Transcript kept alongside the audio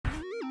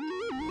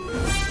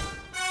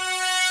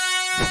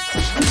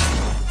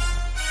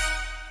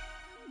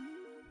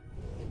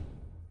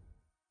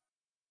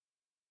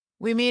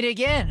We meet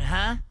again,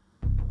 huh?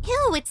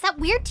 Ew, it's that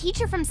weird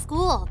teacher from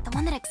school, the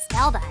one that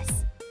expelled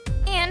us.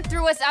 And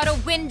threw us out a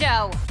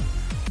window.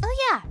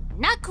 Oh yeah,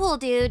 not cool,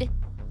 dude.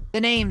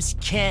 The name's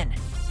Ken,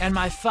 and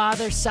my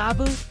father,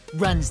 Sabu,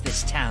 runs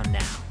this town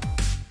now.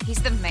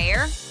 He's the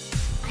mayor?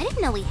 I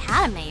didn't know we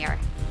had a mayor.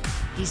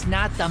 He's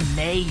not the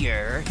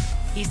mayor.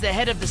 He's the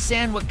head of the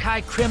San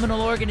Wakai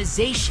criminal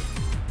organization.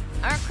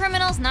 Are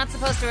criminals not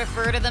supposed to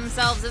refer to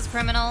themselves as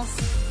criminals?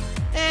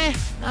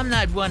 I'm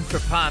not one for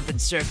pomp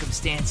and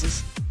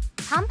circumstances.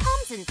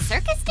 Pom-poms and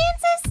circus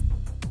dances?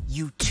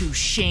 You two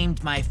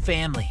shamed my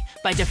family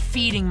by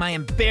defeating my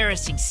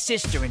embarrassing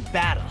sister in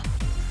battle.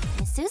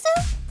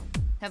 Misuzu?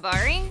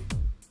 Hibari?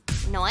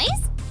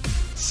 Noise?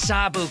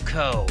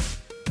 Sabuko.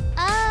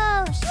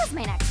 Oh, she was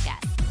my next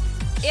guess.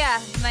 Yeah,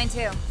 mine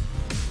too.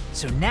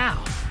 So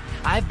now,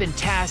 I've been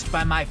tasked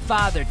by my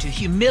father to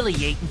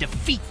humiliate and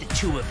defeat the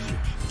two of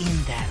you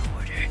in that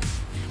order.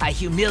 I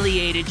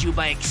humiliated you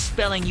by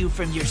expelling you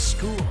from your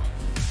school.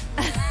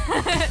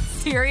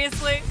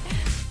 Seriously?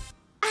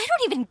 I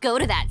don't even go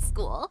to that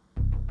school.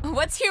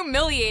 What's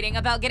humiliating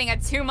about getting a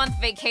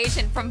 2-month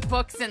vacation from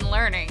books and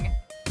learning?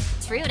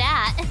 True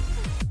that.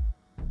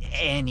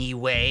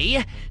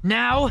 Anyway,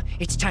 now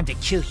it's time to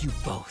kill you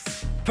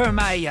both. Per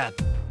my,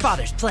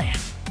 father's plan,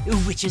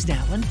 which is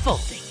now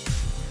unfolding.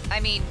 I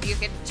mean, you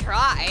could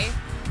try.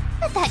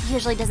 But that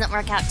usually doesn't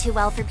work out too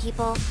well for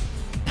people.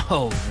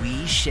 Oh,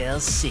 we shall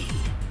see.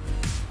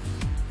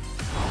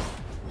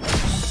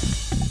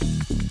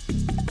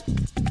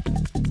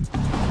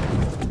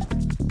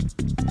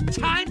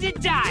 Time to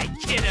die,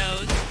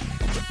 kiddos!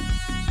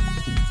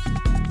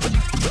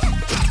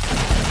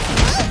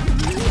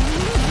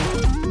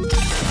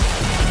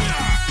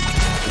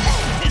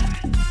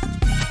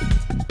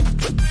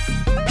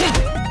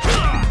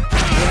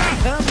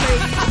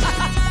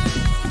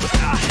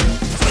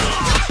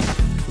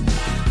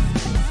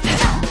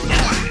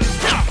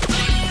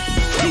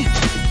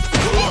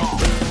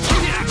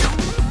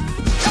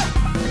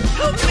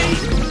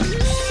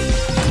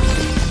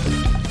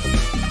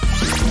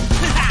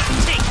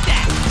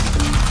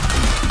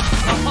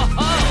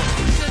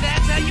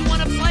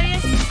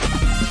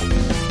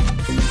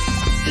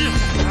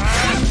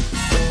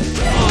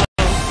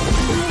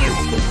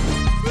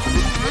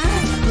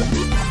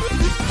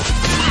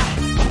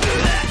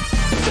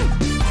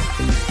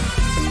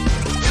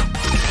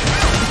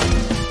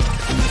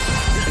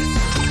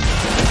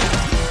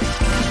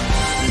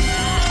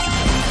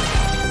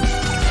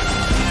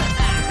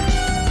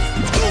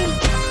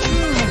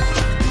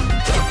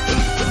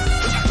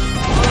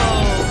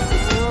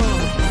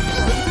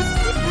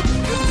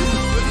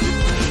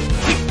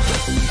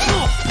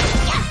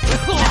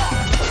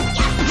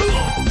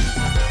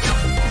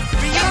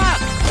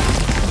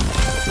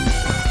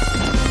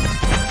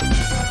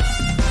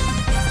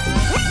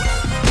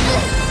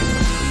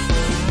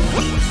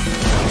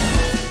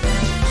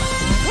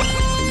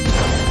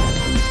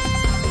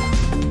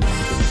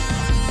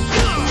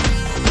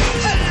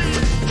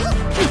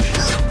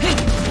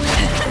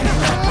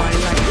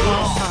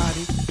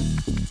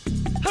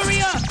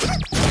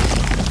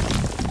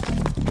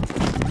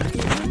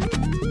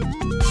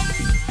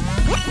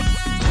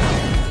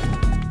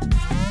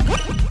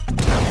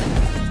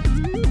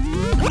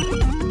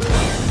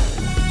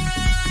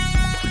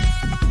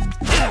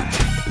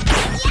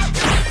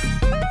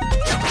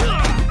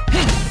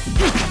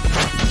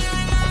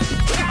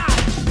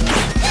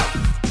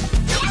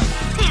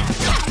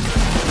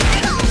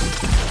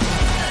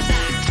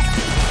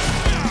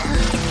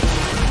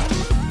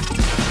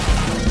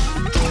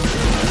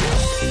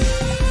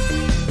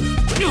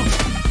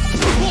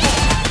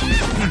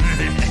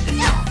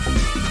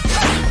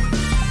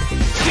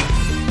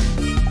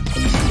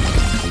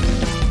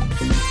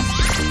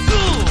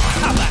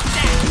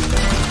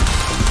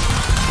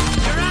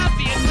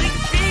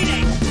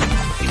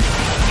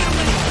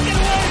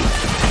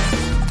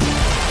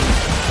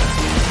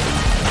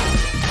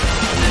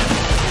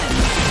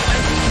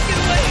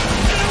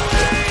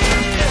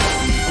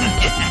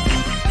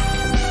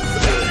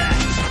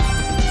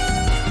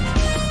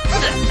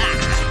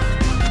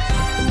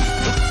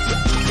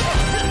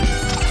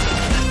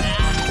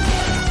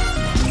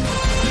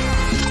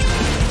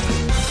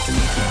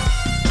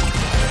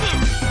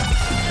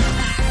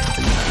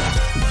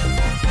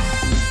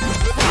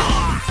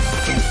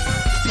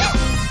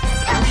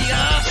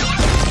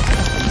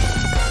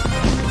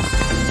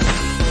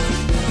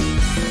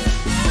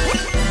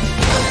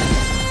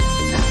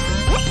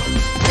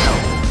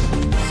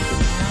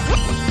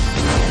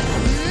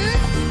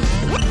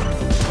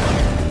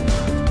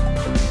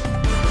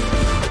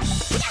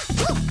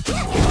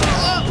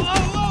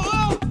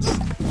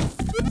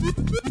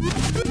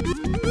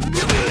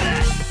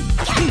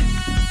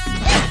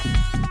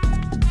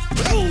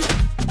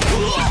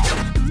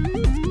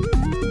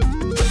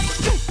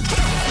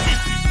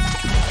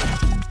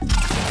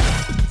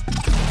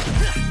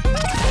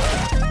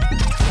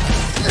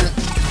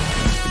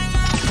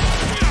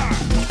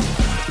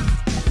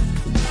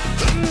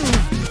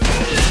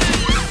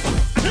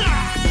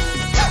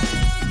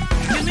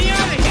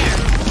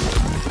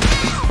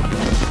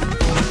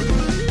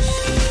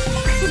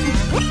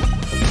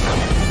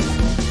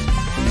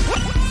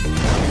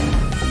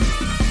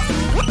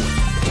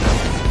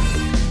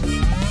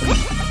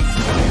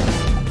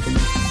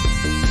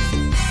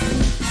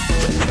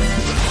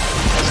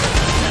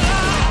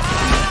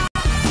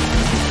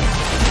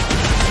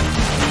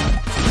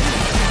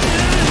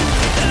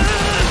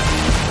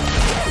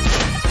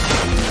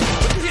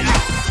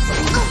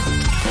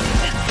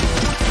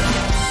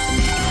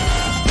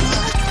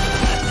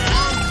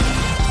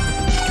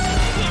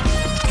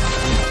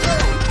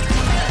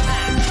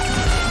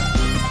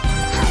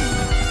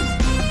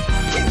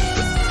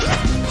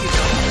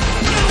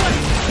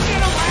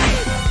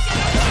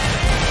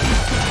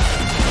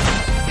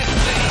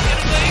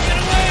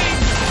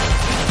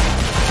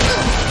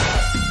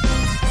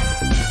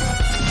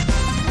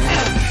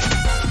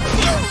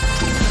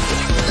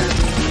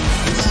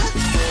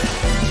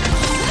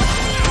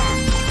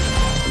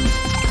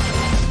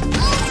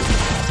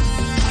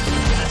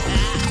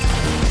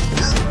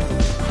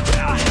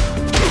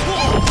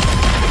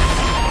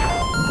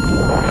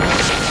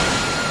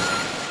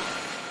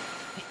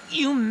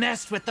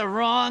 messed with the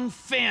wrong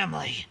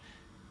family.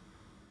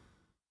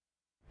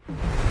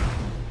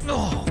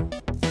 Oh,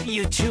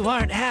 you two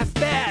aren't half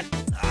bad.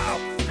 Oh.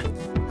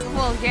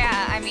 Well,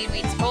 yeah, I mean,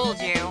 we told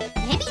you.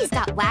 Maybe he's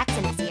got wax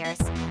in his ears.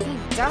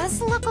 He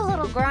does look a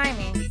little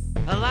grimy.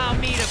 Allow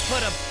me to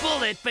put a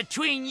bullet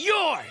between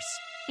yours!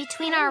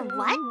 Between our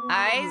what?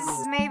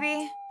 Eyes,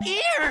 maybe?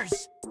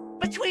 Ears!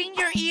 Between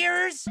your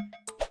ears?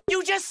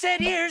 You just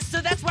said ears, so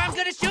that's why I'm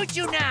gonna shoot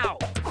you now!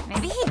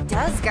 Maybe he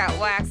does got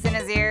wax in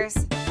his ears.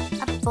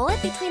 A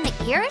bullet between the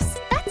ears?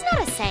 That's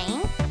not a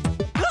saying.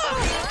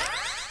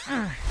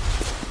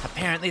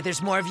 Apparently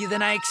there's more of you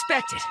than I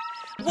expected.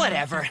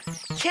 Whatever.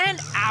 Ken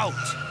out!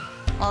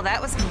 Well,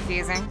 that was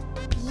confusing.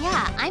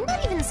 Yeah, I'm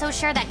not even so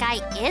sure that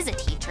guy is a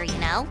teacher, you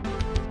know?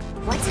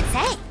 What's it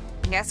say?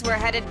 Guess we're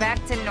headed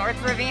back to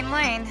North Ravine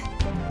Lane.